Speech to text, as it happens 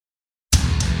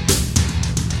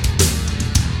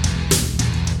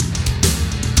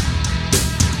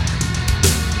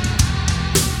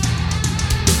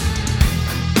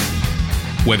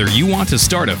Whether you want to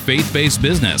start a faith-based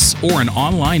business or an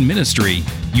online ministry,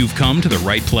 you've come to the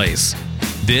right place.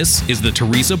 This is the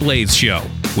Teresa Blaze Show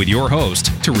with your host,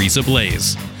 Teresa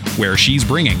Blaze, where she's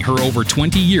bringing her over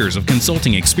 20 years of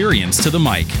consulting experience to the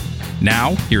mic.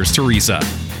 Now, here's Teresa.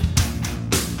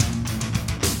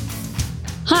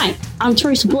 Hi, I'm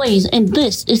Teresa Blaze, and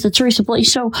this is the Teresa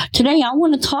Blaze Show. Today, I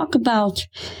want to talk about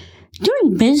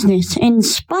doing business in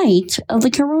spite of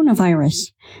the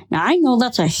coronavirus. Now, I know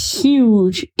that's a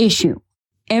huge issue.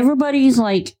 Everybody's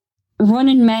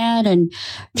running mad and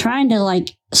trying to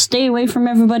stay away from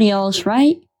everybody else,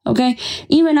 right? Okay?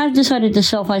 Even I've decided to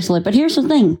self-isolate. But here's the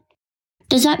thing.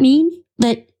 Does that mean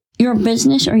that your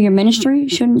business or your ministry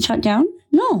shouldn't shut down?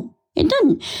 No, it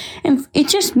doesn't. And it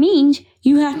just means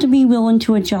you have to be willing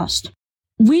to adjust.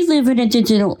 We live in a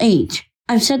digital age.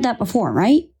 I've said that before,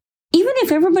 right? Even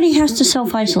if everybody has to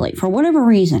self-isolate for whatever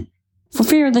reason, for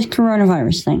fear of this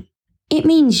coronavirus thing, it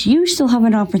means you still have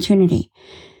an opportunity.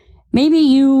 Maybe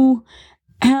you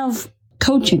have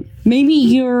coaching. Maybe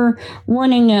you're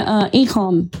running an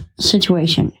e-com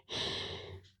situation.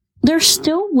 There's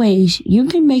still ways you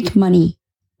can make money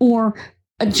or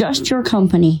adjust your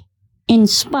company in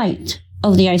spite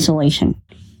of the isolation.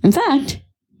 In fact,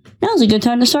 now's a good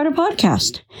time to start a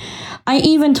podcast. I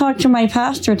even talked to my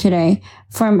pastor today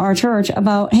from our church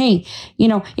about, hey,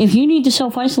 if you need to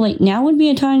self-isolate, now would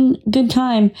be a good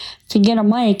time to get a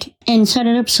mic and set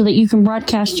it up so that you can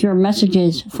broadcast your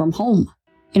messages from home.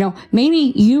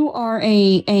 Maybe you are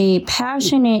a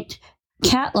passionate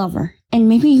cat lover, and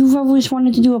maybe you've always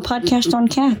wanted to do a podcast on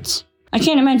cats. I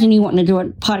can't imagine you wanting to do a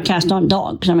podcast on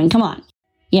dogs. I mean, come on.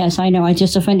 Yes, I know, I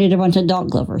just offended a bunch of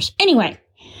dog lovers. Anyway.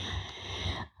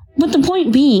 But the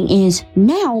point being is,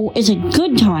 now is a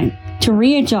good time to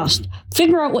readjust,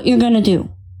 figure out what you're going to do.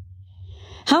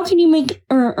 How can you make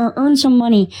or earn some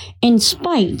money in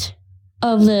spite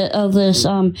of this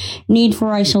need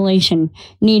for isolation,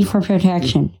 need for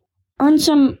protection? Earn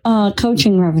some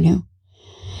coaching revenue.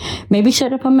 Maybe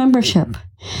set up a membership.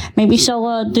 Maybe sell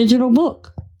a digital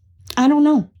book. I don't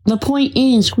know. The point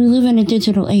is, we live in a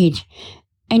digital age,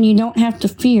 and you don't have to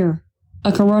fear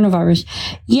a coronavirus.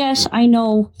 Yes, I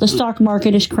know the stock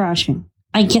market is crashing.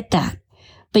 I get that.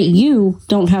 But you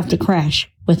don't have to crash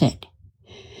with it.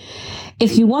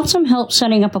 If you want some help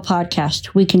setting up a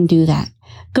podcast, we can do that.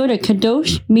 Go to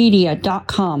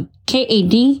kadoshmedia.com,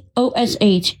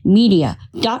 KADOSH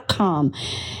media.com,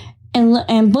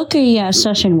 and book a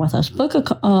session with us. Book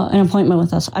an appointment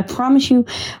with us. I promise you,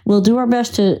 we'll do our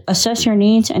best to assess your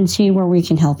needs and see where we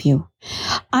can help you.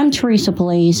 I'm Teresa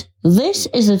Blaze. This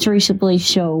is the Teresa Blaze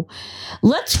Show.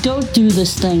 Let's go do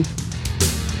this thing.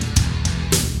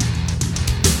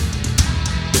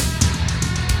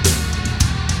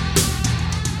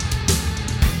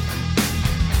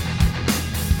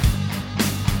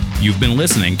 You've been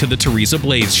listening to The Teresa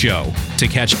Blaze Show. To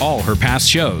catch all her past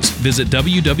shows, visit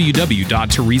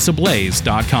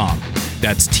www.teresablaze.com.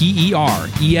 That's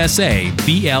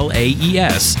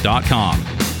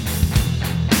TeresABlaze.com.